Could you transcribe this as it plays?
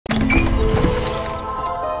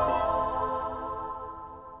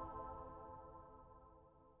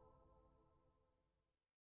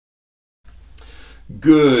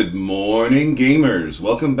Good morning, gamers.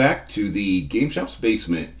 Welcome back to the Game Shop's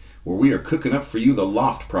basement, where we are cooking up for you the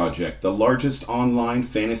LOFT project, the largest online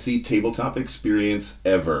fantasy tabletop experience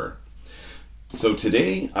ever. So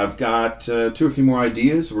today I've got two or three more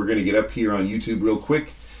ideas. We're going to get up here on YouTube real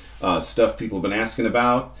quick. Stuff people have been asking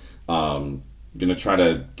about. I'm going to try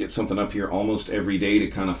to get something up here almost every day to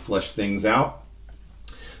kind of flesh things out.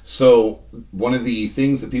 So one of the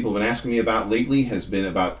things that people have been asking me about lately has been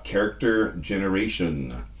about character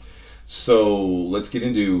generation. So let's get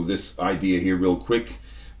into this idea here real quick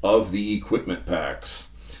of the equipment packs.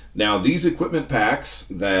 Now these equipment packs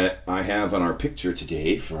that I have on our picture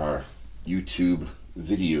today for our YouTube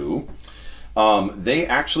video, they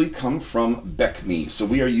actually come from BECME. So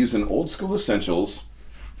we are using Old School Essentials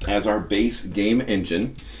as our base game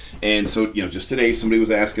engine. And so, just today somebody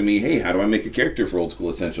was asking me, hey, how do I make a character for Old School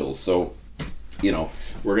Essentials? So, we're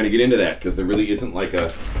going to get into that because there really isn't like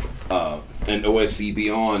an OSE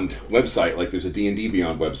Beyond website like there's a D&D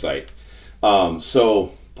Beyond website.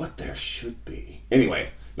 But there should be. Anyway,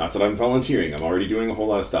 not that I'm volunteering. I'm already doing a whole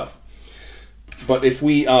lot of stuff. But if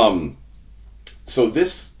we, so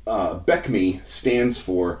this BECME stands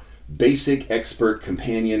for Basic Expert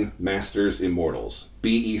Companion Masters Immortals,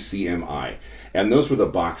 BECMI, and those were the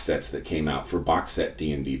box sets that came out for box set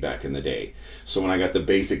D&D back in the day. So when I got the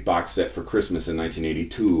basic box set for Christmas in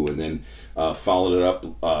 1982, and then followed it up,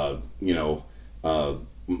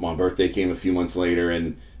 my birthday came a few months later,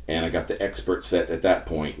 and I got the expert set at that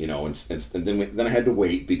point, and then I had to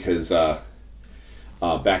wait because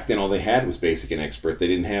back then all they had was basic and expert. They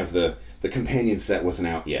didn't have the companion set wasn't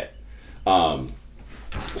out yet.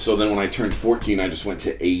 So then when I turned 14, I just went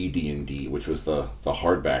to AD&D, which was the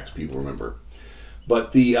hardbacks people remember.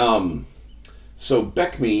 But the so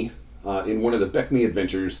BECME, in one of the BECME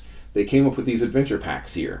adventures, they came up with these adventure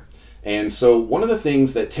packs here. And so one of the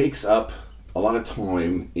things that takes up a lot of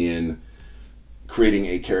time in creating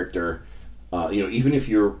a character, even if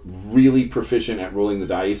you're really proficient at rolling the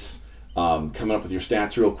dice, coming up with your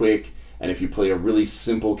stats real quick, and if you play a really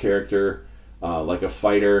simple character like a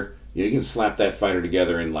fighter, you can slap that fighter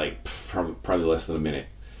together in like probably less than a minute.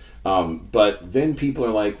 But then people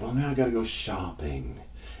are like, well, now I got to go shopping.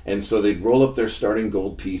 And so they'd roll up their starting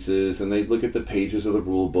gold pieces and they'd look at the pages of the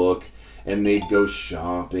rule book and they'd go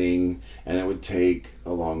shopping, and it would take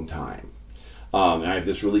a long time. I have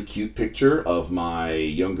this really cute picture of my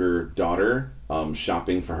younger daughter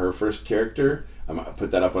shopping for her first character. I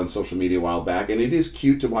put that up on social media a while back, and it is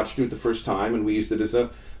cute to watch her do it the first time, and we used it as a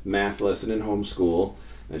math lesson in homeschool.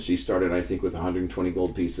 And she started, I think, with 120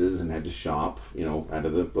 gold pieces and had to shop, out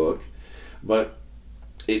of the book. But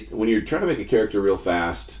when you're trying to make a character real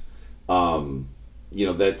fast,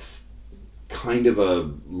 that's kind of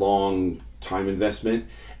a long time investment.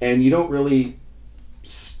 And you don't really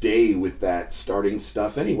stay with that starting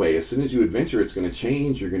stuff anyway. As soon as you adventure, it's going to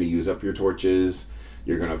change. You're going to use up your torches.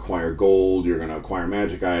 You're going to acquire gold. You're going to acquire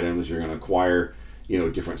magic items. You're going to acquire,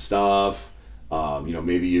 different stuff.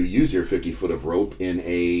 Maybe you use your 50 foot of rope in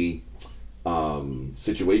a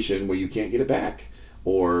situation where you can't get it back.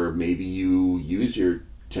 Or maybe you use your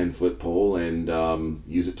 10-foot pole and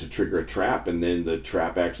use it to trigger a trap, and then the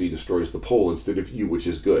trap actually destroys the pole instead of you, which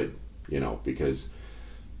is good, because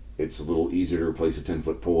it's a little easier to replace a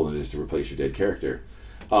 10-foot pole than it is to replace your dead character.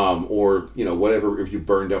 Or, whatever, if you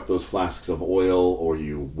burned up those flasks of oil, or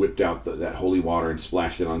you whipped out that holy water and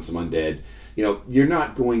splashed it on some undead, you're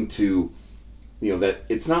not going to... that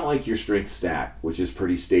it's not like your strength stat, which is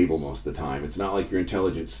pretty stable most of the time. It's not like your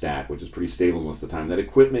intelligence stat, which is pretty stable most of the time. That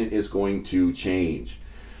equipment is going to change.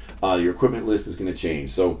 Your equipment list is going to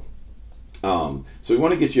change. So we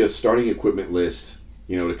want to get you a starting equipment list,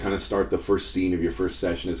 to kind of start the first scene of your first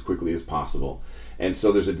session as quickly as possible. And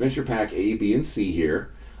so there's Adventure Pack A, B, and C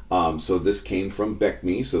here. So this came from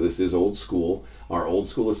BECME, so this is old school. Our Old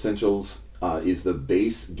School Essentials is the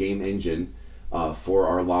base game engine for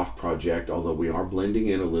our LOFT project, although we are blending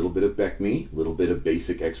in a little bit of BECME, a little bit of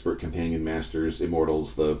Basic Expert Companion Masters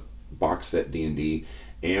Immortals, the box set D&D,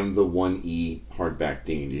 and the 1E hardback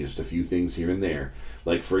D&D, just a few things here and there.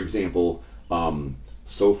 Like, for example,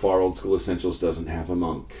 so far Old School Essentials doesn't have a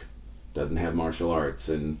monk, doesn't have martial arts,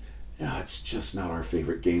 and it's just not our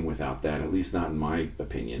favorite game without that, at least not in my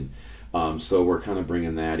opinion. So we're kind of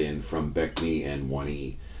bringing that in from BECME and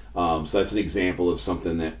 1E. So that's an example of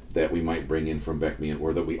something that we might bring in from BECME,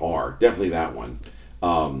 or that we are. Definitely that one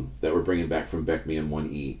that we're bringing back from BECME and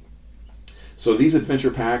 1E. So these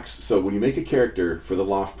adventure packs, so when you make a character for the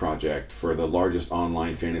LOFT project, for the largest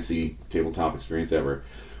online fantasy tabletop experience ever,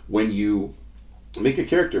 when you make a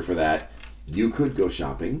character for that, you could go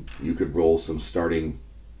shopping. You could roll some starting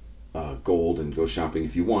gold and go shopping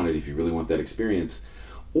if you wanted, if you really want that experience.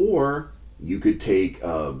 Or you could take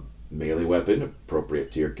a melee weapon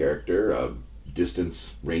appropriate to your character, a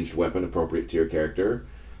distance ranged weapon appropriate to your character,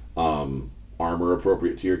 armor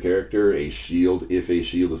appropriate to your character, a shield if a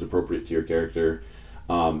shield is appropriate to your character,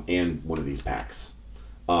 and one of these packs.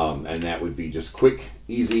 And that would be just quick,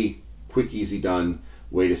 easy done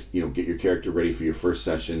way to get your character ready for your first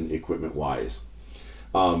session equipment wise.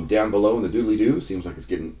 Down below in the doodly-doo, seems like it's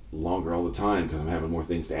getting longer all the time because I'm having more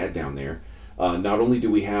things to add down there. Not only do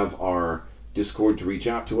we have our Discord to reach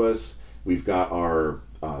out to us, we've got our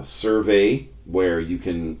survey where you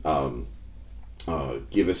can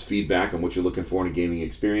give us feedback on what you're looking for in a gaming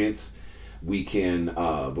experience. We can,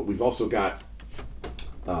 but we've also got,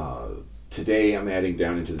 today I'm adding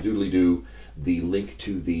down into the doodly-doo the link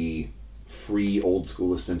to the free Old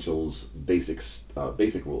School Essentials basic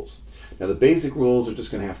rules. Now the basic rules are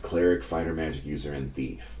just going to have Cleric, Fighter, Magic User, and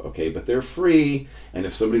Thief. Okay, but they're free, and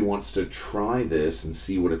if somebody wants to try this and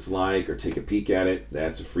see what it's like or take a peek at it,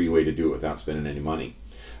 that's a free way to do it without spending any money.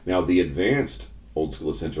 Now the advanced Old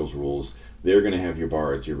School Essentials rules, they're going to have your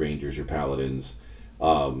Bards, your Rangers, your Paladins,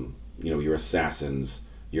 your Assassins,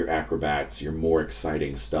 your Acrobats, your more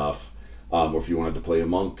exciting stuff. Or if you wanted to play a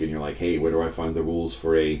Monk and you're like, hey, where do I find the rules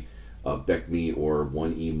for a Beckme or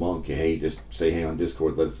 1E Monk? Hey, just say hey on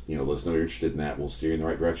Discord. Let us know you're interested in that. We'll steer you in the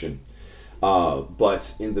right direction.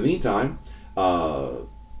 But in the meantime, I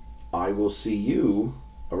will see you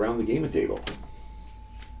around the gaming table.